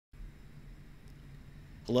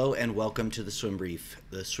Hello and welcome to the Swim Brief.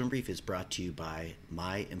 The Swim Brief is brought to you by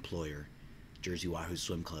my employer, Jersey Wahoo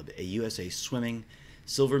Swim Club, a USA swimming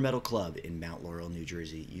silver medal club in Mount Laurel, New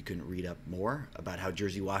Jersey. You can read up more about how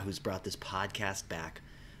Jersey Wahoo's brought this podcast back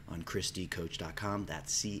on ChrisDCoach.com.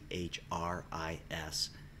 That's C-H-R-I-S-D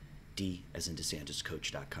as in DeSantis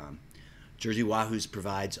Coach.com. Jersey Wahoo's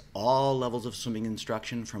provides all levels of swimming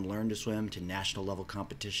instruction from learn to swim to national level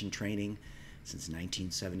competition training since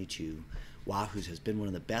 1972. Wahoo's has been one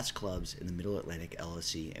of the best clubs in the Middle Atlantic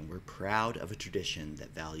LSC, and we're proud of a tradition that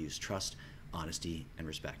values trust, honesty, and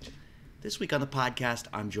respect. This week on the podcast,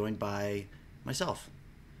 I'm joined by myself.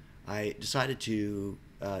 I decided to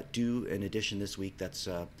do an edition this week that's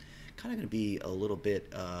kind of going to be a little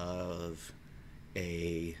bit of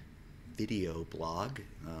a video blog.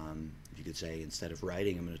 You could say instead of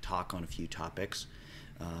writing, I'm going to talk on a few topics.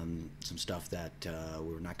 Some stuff that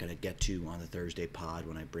we're not going to get to on the Thursday pod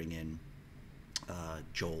when I bring in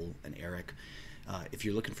Joel and Eric. If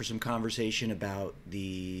you're looking for some conversation about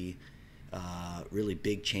the really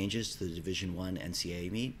big changes to the Division I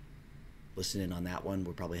NCAA meet, listen in on that one.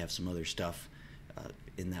 We'll probably have some other stuff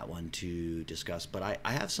in that one to discuss. But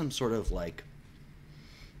I have some sort of like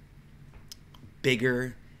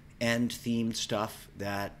bigger end-themed stuff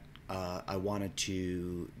that I wanted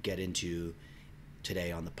to get into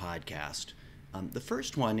today on the podcast. The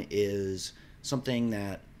first one is something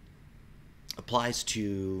that applies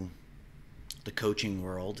to the coaching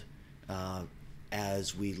world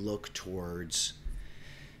as we look towards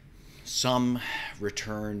some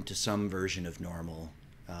return to some version of normal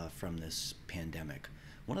from this pandemic.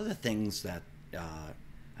 One of the things that I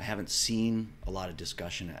haven't seen a lot of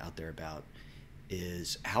discussion out there about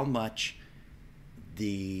is how much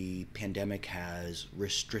the pandemic has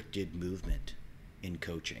restricted movement in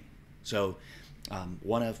coaching. So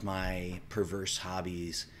one of my perverse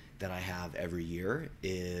hobbies that I have every year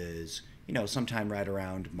is, sometime right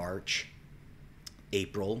around March,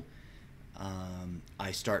 April,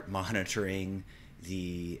 I start monitoring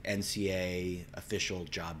the NCAA official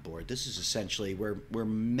job board. This is essentially where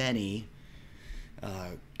many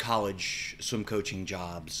college swim coaching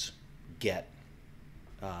jobs get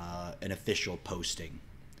an official posting.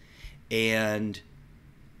 And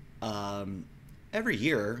every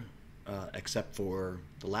year, except for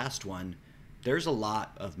the last one, there's a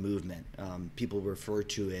lot of movement. People refer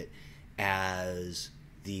to it as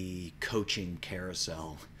the coaching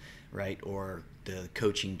carousel, right? Or the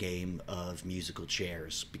coaching game of musical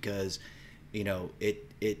chairs, because, it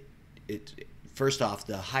first off,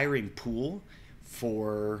 the hiring pool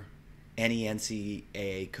for any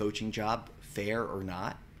NCAA coaching job, fair or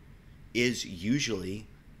not, is usually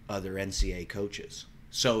other NCAA coaches.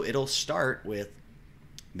 So it'll start with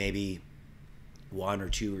maybe one or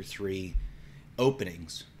two or three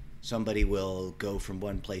openings. Somebody will go from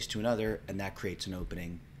one place to another, and that creates an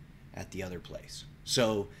opening at the other place.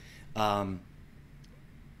 So,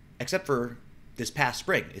 except for this past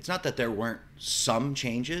spring, it's not that there weren't some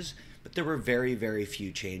changes, but there were very, very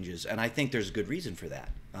few changes, and I think there's a good reason for that.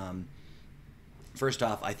 First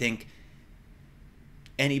off, I think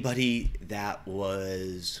anybody that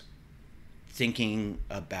was thinking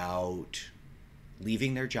about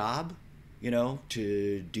leaving their job,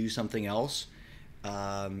 to do something else,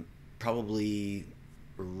 probably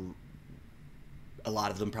a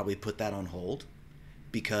lot of them probably put that on hold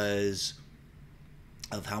because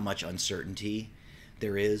of how much uncertainty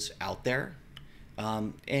there is out there.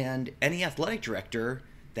 And any athletic director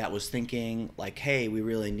that was thinking like, hey, we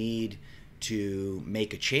really need to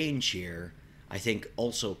make a change here, I think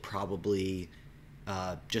also probably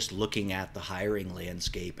just looking at the hiring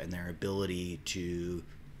landscape and their ability to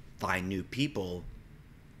find new people,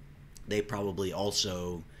 they probably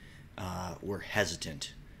also were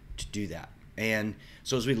hesitant to do that. And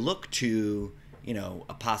so as we look to,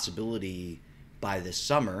 a possibility by this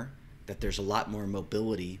summer that there's a lot more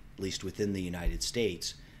mobility, at least within the United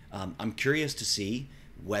States, I'm curious to see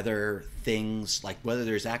whether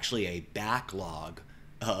there's actually a backlog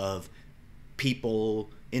of people,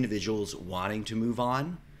 individuals wanting to move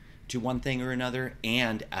on to one thing or another,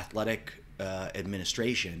 and athletic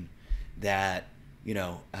administration that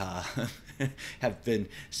have been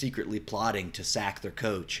secretly plotting to sack their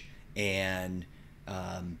coach and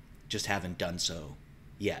just haven't done so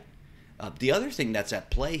yet. The other thing that's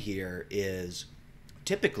at play here is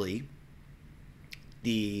typically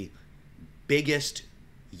the biggest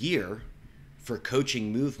year for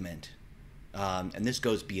coaching movement, and this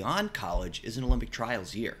goes beyond college, is an Olympic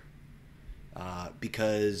trials year,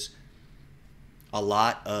 because a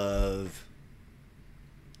lot of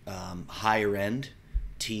higher end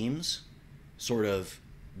teams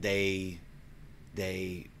they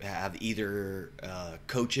they have either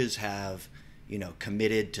coaches have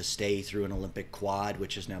committed to stay through an Olympic quad,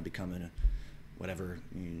 which has now become whatever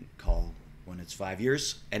you call when it's 5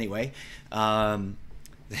 years. Anyway,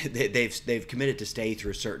 they've committed to stay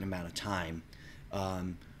through a certain amount of time,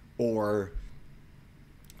 or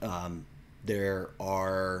there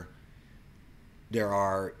are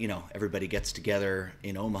everybody gets together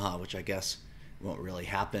in Omaha, which I guess won't really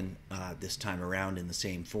happen this time around in the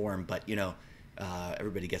same form, but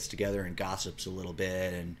everybody gets together and gossips a little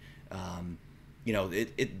bit, and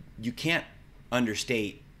you can't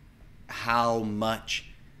understate how much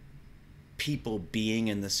people being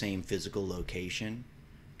in the same physical location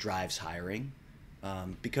drives hiring,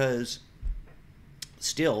 because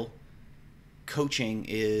still coaching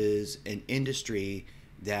is an industry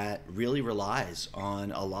that really relies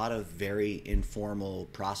on a lot of very informal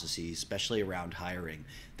processes, especially around hiring.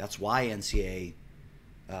 That's why NCAA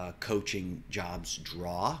coaching jobs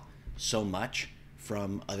draw so much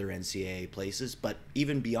from other NCAA places. But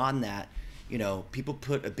even beyond that, people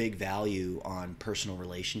put a big value on personal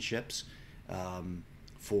relationships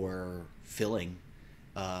for filling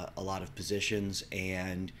a lot of positions,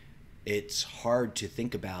 and it's hard to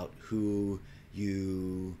think about who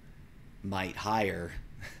you might hire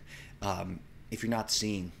if you're not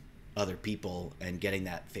seeing other people and getting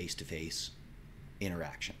that face-to-face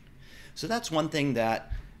interaction. So that's one thing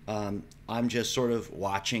that I'm just sort of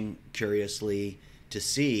watching curiously to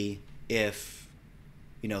see if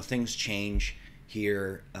things change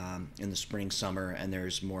here in the spring, summer, and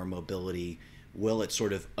there's more mobility. Will it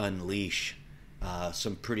sort of unleash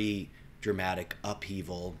some pretty dramatic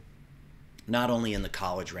upheaval, not only in the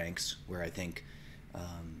college ranks, where I think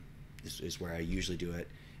is where I usually do it.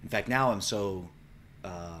 In fact, now I'm so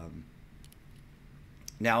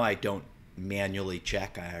now I don't manually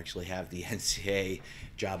check. I actually have the NCAA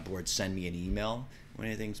job board send me an email when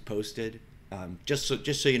anything's posted. Just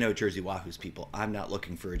so you know, Jersey Wahoos people, I'm not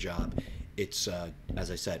looking for a job. It's as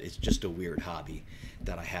I said, it's just a weird hobby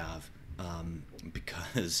that I have,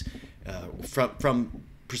 because from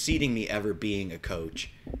preceding me ever being a coach,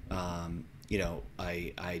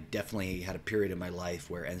 I definitely had a period in my life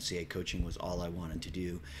where NCAA coaching was all I wanted to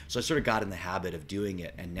do. So I sort of got in the habit of doing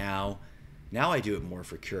it, and now I do it more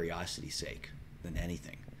for curiosity's sake than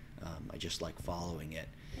anything. I just like following it.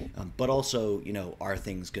 But also, are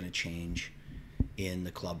things going to change in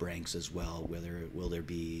the club ranks as well? Will there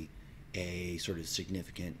be a sort of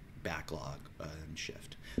significant backlog and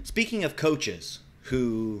shift? Speaking of coaches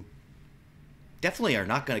who definitely are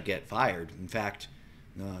not going to get fired. In fact,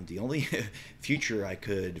 the only future I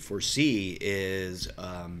could foresee is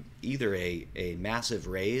either a massive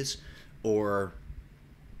raise or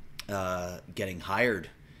getting hired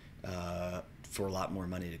for a lot more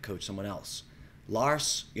money to coach someone else.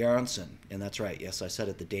 Lars Jorgensen, and that's right, yes, I said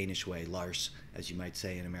it the Danish way, Lars, as you might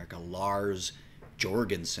say in America, Lars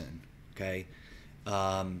Jorgensen, okay?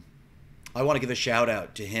 I want to give a shout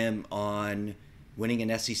out to him on winning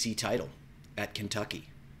an SEC title at Kentucky.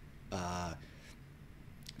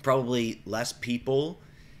 Probably less people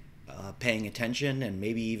paying attention, and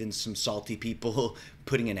maybe even some salty people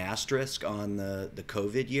putting an asterisk on the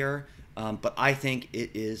COVID year. But I think it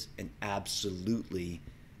is an absolutely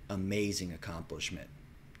amazing accomplishment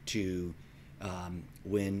to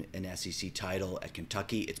win an SEC title at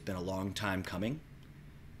Kentucky. It's been a long time coming.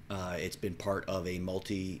 It's been part of a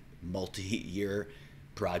multi-year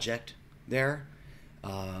project there.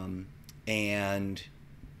 And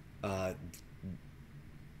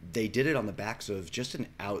they did it on the backs of just an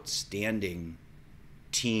outstanding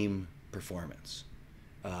team performance.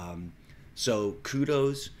 So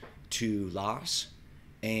kudos to Lars,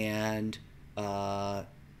 and I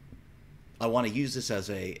want to use this as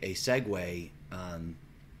a segue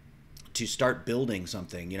to start building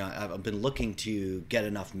something. I've been looking to get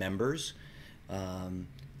enough members, and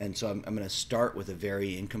so I'm going to start with a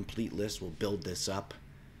very incomplete list. We'll build this up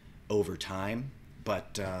over time,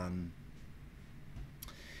 but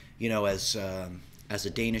as a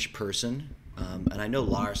Danish person, and I know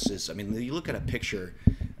Lars is. I mean, you look at a picture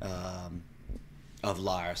of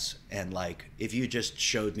Lars, and like, if you just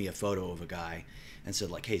showed me a photo of a guy and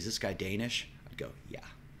said like, "Hey, is this guy Danish?" I'd go, "Yeah."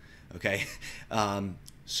 Okay. And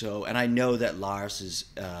I know that Lars's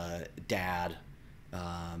dad,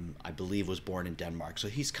 I believe, was born in Denmark, so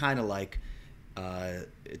he's kind of like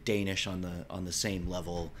Danish on the same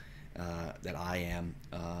level that I am.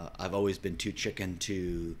 I've always been too chicken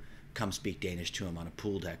to come speak Danish to him on a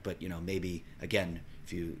pool deck, but maybe again,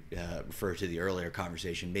 if you refer to the earlier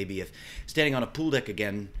conversation, maybe if standing on a pool deck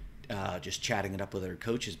again, just chatting it up with other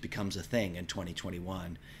coaches becomes a thing in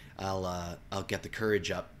 2021, I'll get the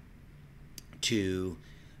courage up to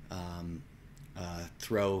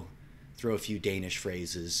throw a few Danish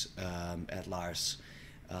phrases at Lars.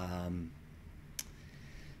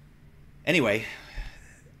 Anyway,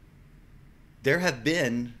 there have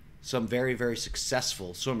been some very, very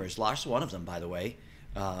successful swimmers. Lars, one of them, by the way,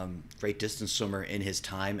 great distance swimmer in his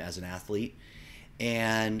time as an athlete,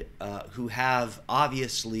 and who have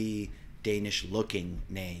obviously Danish-looking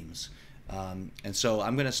names. And so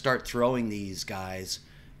I'm going to start throwing these guys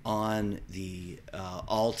on the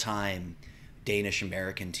all-time Danish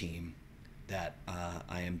American team that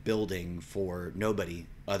I am building for nobody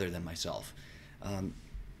other than myself.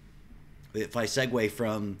 If I segue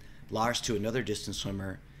from Lars to another distance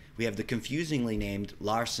swimmer, we have the confusingly named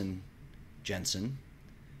Lars Jorgensen,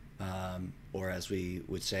 or as we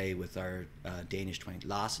would say with our Danish twang,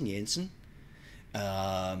 Lars Jorgensen.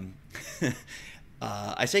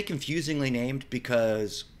 I say confusingly named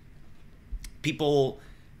because people.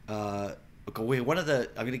 Okay, I'm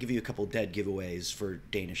going to give you a couple dead giveaways for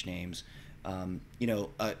Danish names.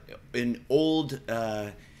 In old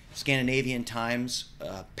Scandinavian times,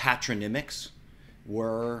 patronymics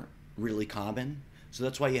were really common. So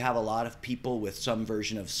that's why you have a lot of people with some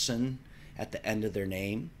version of "sen" at the end of their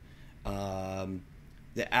name.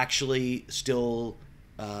 They're actually still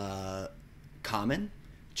common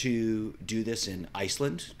to do this in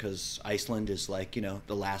Iceland, because Iceland is like,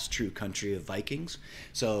 the last true country of Vikings.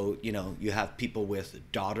 So, you have people with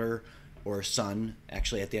daughter or son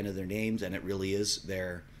actually at the end of their names, and it really is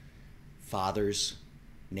their father's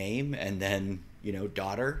name and then,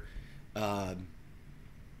 daughter.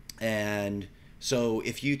 And so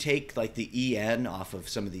if you take like the EN off of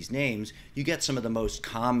some of these names, you get some of the most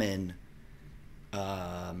common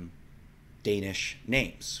Danish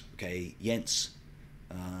names. Okay, Jens.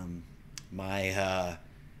 My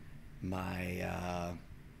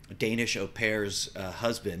Danish au pair's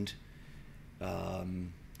husband,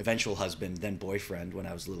 eventual husband, then boyfriend when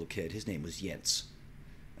I was a little kid, his name was Jens.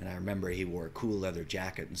 And I remember he wore a cool leather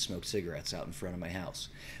jacket and smoked cigarettes out in front of my house.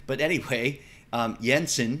 But anyway,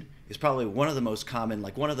 Jensen is probably one of the most common,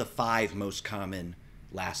 like one of the 5 most common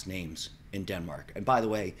last names in Denmark. And by the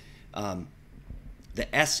way, the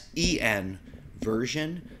SEN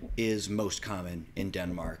version is most common in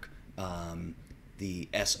Denmark. The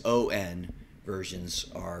SON versions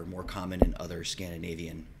are more common in other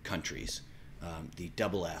Scandinavian countries. The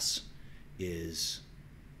double S is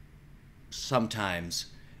sometimes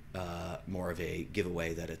more of a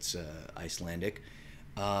giveaway that it's Icelandic.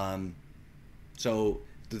 So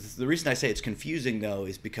the reason I say it's confusing, though,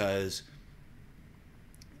 is because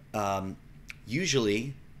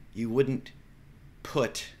usually you wouldn't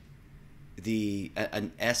put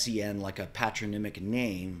an SEN, like a patronymic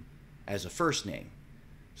name, as a first name.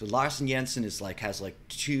 So Larsen Jensen has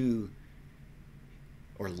 2,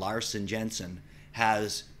 or Larsen Jensen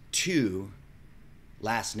has 2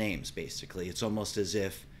 last names, basically. It's almost as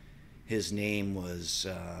if his name was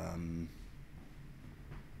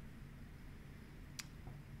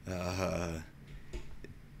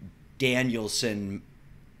Danielson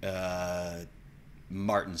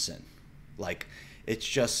Martinson. Like, it's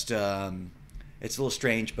just it's a little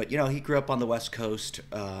strange, but he grew up on the West Coast.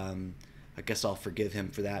 I guess I'll forgive him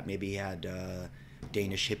for that. Maybe he had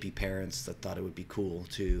Danish hippie parents that thought it would be cool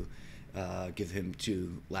to give him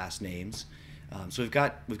 2 last names. So we've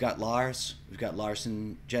got Lars, we've got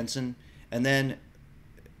Larsen Jensen, and then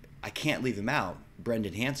I can't leave him out,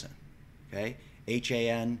 Brendan Hansen. Okay,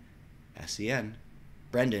 HANSEN.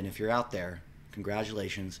 Brendan, if you're out there,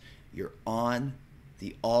 congratulations. You're on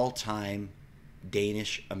the all-time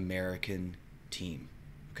Danish American team.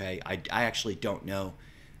 Okay, I actually don't know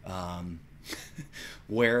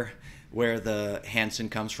where the Hansen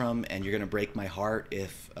comes from, and you're gonna break my heart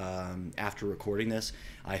if after recording this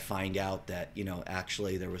I find out that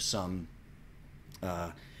actually there was some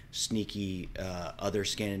sneaky other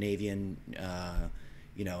Scandinavian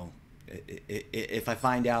if I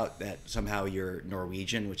find out that somehow you're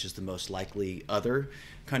Norwegian, which is the most likely other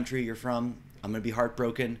country you're from, I'm gonna be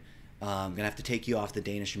heartbroken. I'm gonna have to take you off the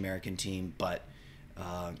Danish American team, but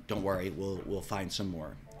don't worry, we'll find some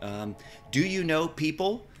more. Do you know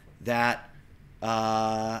people that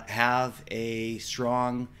have a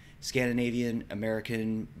strong Scandinavian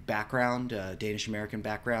American background, Danish American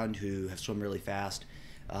background, who have swum really fast?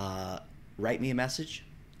 Write me a message,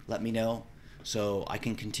 let me know, so I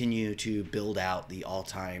can continue to build out the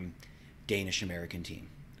all-time Danish American team.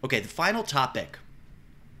 Okay, the final topic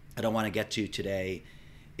that I want to get to today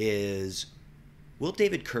is, will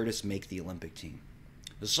David Curtis make the Olympic team?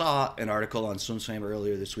 I saw an article on SwimSwam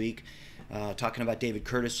earlier this week talking about David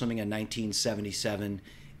Curtis swimming in 1977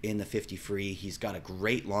 in the 50 free. He's got a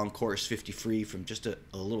great long course 50 free from just a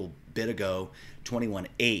little bit ago,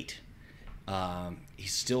 21.8.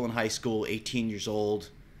 He's still in high school, 18 years old.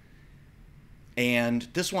 And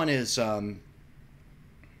this one is, I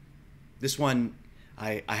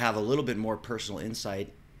have a little bit more personal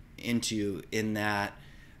insight into, in that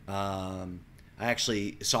I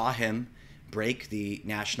actually saw him break the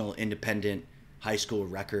national independent high school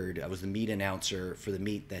record. I was the meet announcer for the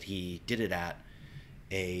meet that he did it at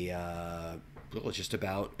just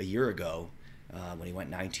about a year ago, when he went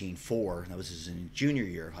 19.4. That was his junior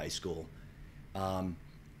year of high school.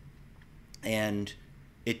 And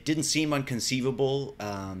it didn't seem unconceivable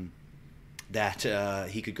that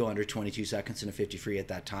he could go under 22 seconds in a 50 free at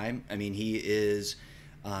that time. I mean, he is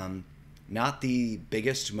not the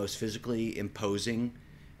biggest, most physically imposing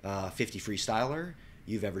 50 freestyler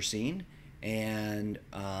you've ever seen. And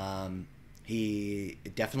he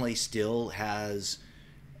definitely still has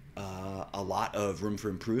a lot of room for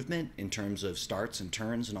improvement in terms of starts and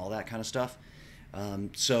turns and all that kind of stuff.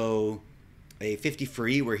 So a 50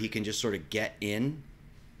 free where he can just sort of get in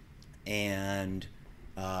and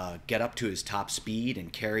get up to his top speed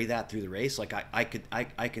and carry that through the race, like I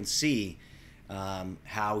can see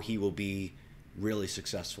how he will be really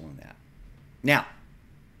successful in that. Now,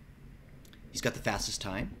 he's got the fastest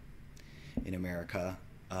time in America.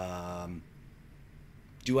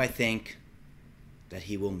 Do I think that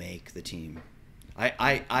he will make the team?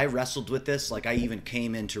 I wrestled with this. Like, I even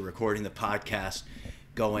came into recording the podcast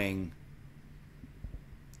going,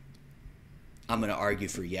 I'm going to argue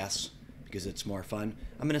for yes because it's more fun.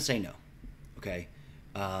 I'm going to say no. Okay.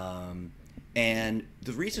 And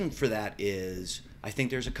the reason for that is I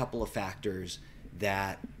think there's a couple of factors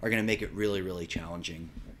that are going to make it really, really challenging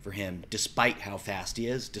for him, despite how fast he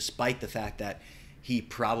is, despite the fact that he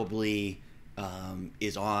probably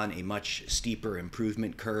is on a much steeper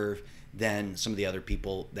improvement curve than some of the other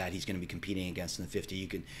people that he's going to be competing against in the 50. You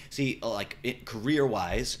can see, like,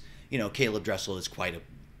 career-wise, Caleb Dressel is quite a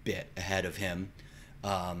bit ahead of him.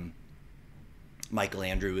 Michael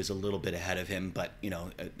Andrew is a little bit ahead of him, but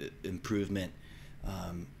improvement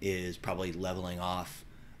is probably leveling off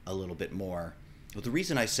a little bit more. But the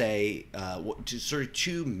reason I say sort of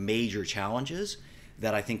two major challenges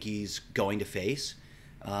that I think he's going to face.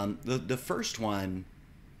 The first one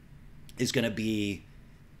is going to be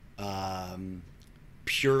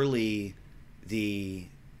purely the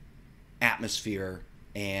atmosphere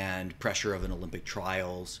and pressure of an Olympic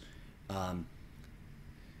trials.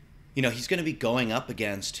 He's going to be going up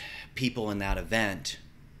against people in that event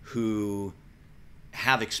who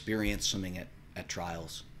have experienced swimming at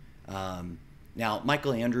trials. Now,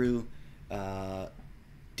 Michael Andrew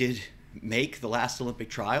did make the last Olympic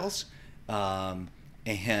trials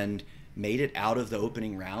and made it out of the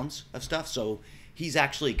opening rounds of stuff. So he's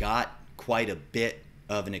actually got quite a bit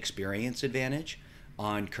of an experience advantage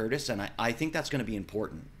on Curtis, and I think that's going to be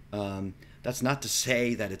important. That's not to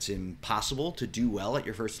say that it's impossible to do well at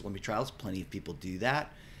your first Olympic trials. Plenty of people do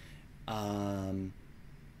that.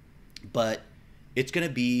 But it's going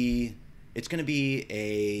to be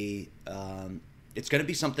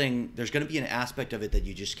something. There's going to be an aspect of it that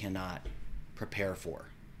you just cannot prepare for.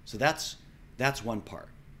 So that's one part.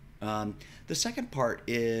 The second part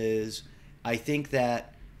is, I think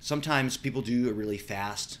that sometimes people do a really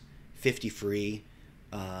fast 50 free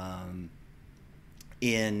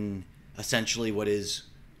in essentially what is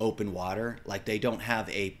open water. Like, they don't have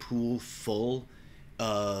a pool full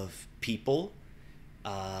of people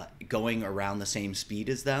going around the same speed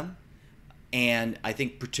as them. And I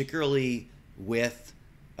think particularly with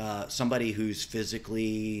somebody who's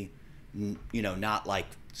physically, not like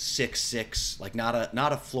 6'6", like not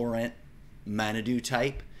a Florent Manadou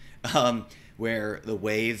type, where the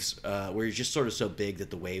waves, where you're just sort of so big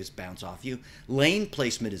that the waves bounce off you. Lane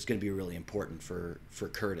placement is going to be really important for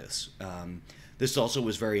Curtis. This also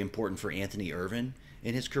was very important for Anthony Irvin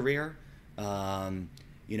in his career.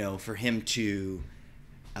 For him to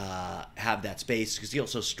have that space, because he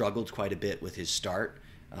also struggled quite a bit with his start.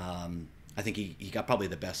 I think he got probably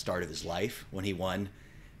the best start of his life when he won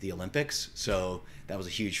the Olympics, so that was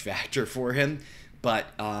a huge factor for him. But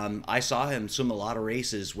I saw him swim a lot of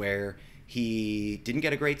races where he didn't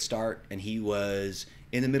get a great start, and he was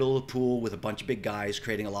in the middle of the pool with a bunch of big guys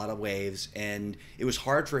creating a lot of waves, and it was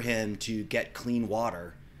hard for him to get clean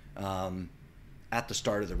water at the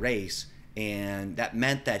start of the race, and that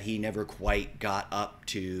meant that he never quite got up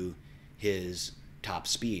to his top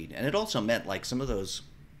speed. And it also meant, like, some of those,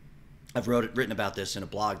 I've written about this in a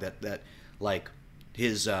blog, that like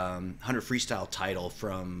his 100 freestyle title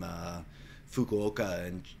from Fukuoka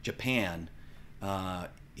in Japan,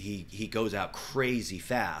 he goes out crazy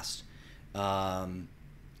fast, and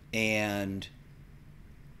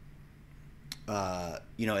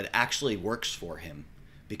it actually works for him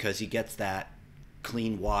because he gets that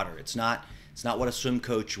clean water. It's not what a swim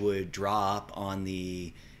coach would draw up on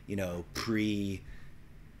the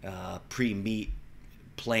pre-meet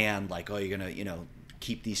plan, like, oh, you're gonna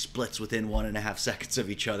keep these splits within 1.5 seconds of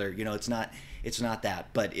each other. It's not that,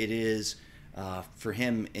 but it is for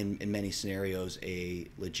him in many scenarios a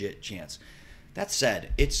legit chance. That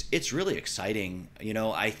said, it's really exciting.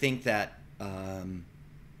 I think that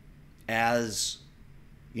as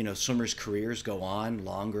swimmers' careers go on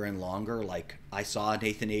longer and longer, like I saw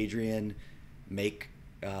Nathan Adrian make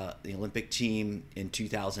the Olympic team in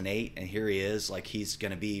 2008, and here he is, like he's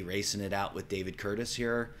going to be racing it out with David Curtis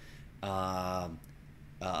here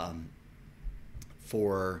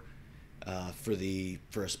for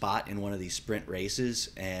a spot in one of these sprint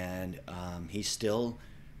races, and he's still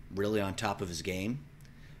really on top of his game.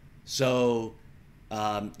 So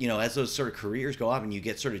as those sort of careers go on and you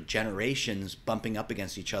get sort of generations bumping up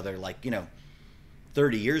against each other, like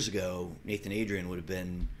 30 years ago Nathan Adrian would have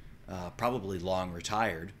been probably long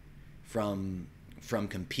retired from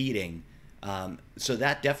competing, so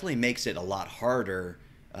that definitely makes it a lot harder,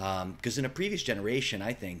 because in a previous generation,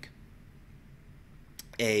 I think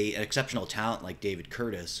an exceptional talent like David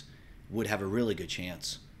Curtis would have a really good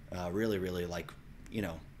chance, really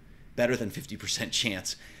better than 50%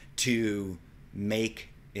 chance to make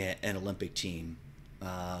an Olympic team,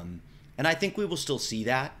 and I think we will still see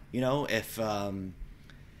that. If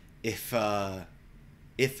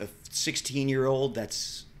a 16-year-old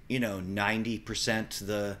that's 90%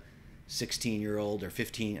 the 16-year-old or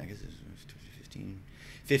 15, I guess it was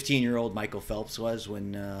 15-year-old Michael Phelps was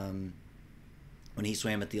when he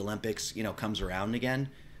swam at the Olympics, comes around again,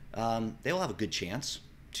 they'll have a good chance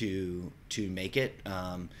to make it.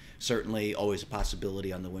 Certainly always a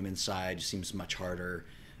possibility on the women's side. Seems much harder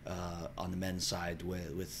on the men's side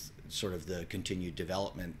with sort of the continued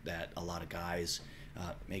development that a lot of guys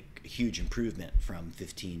make a huge improvement from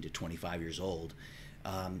 15 to 25 years old.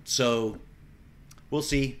 So we'll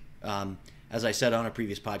see. As I said on a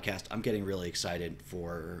previous podcast, I'm getting really excited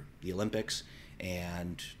for the Olympics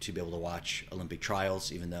and to be able to watch Olympic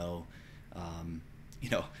trials, even though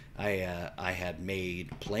I had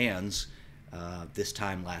made plans this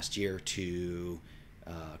time last year to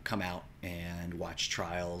come out and watch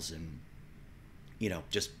trials and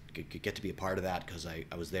just get to be a part of that, because I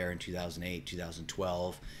was there in 2008,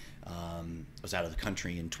 2012. I was out of the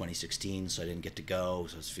country in 2016, so I didn't get to go,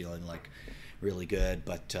 so I was feeling like really good,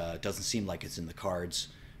 but it doesn't seem like it's in the cards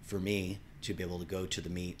for me to be able to go to the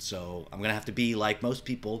meet, so I'm gonna have to be like most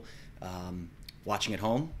people, watching at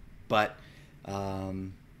home, but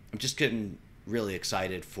I'm just getting really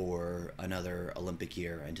excited for another Olympic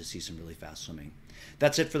year and to see some really fast swimming.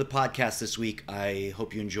 That's it for the podcast this week. I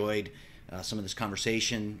hope you enjoyed some of this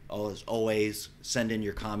conversation. As always, send in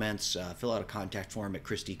your comments, fill out a contact form at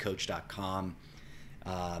christycoach.com,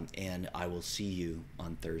 and I will see you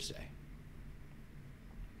on Thursday.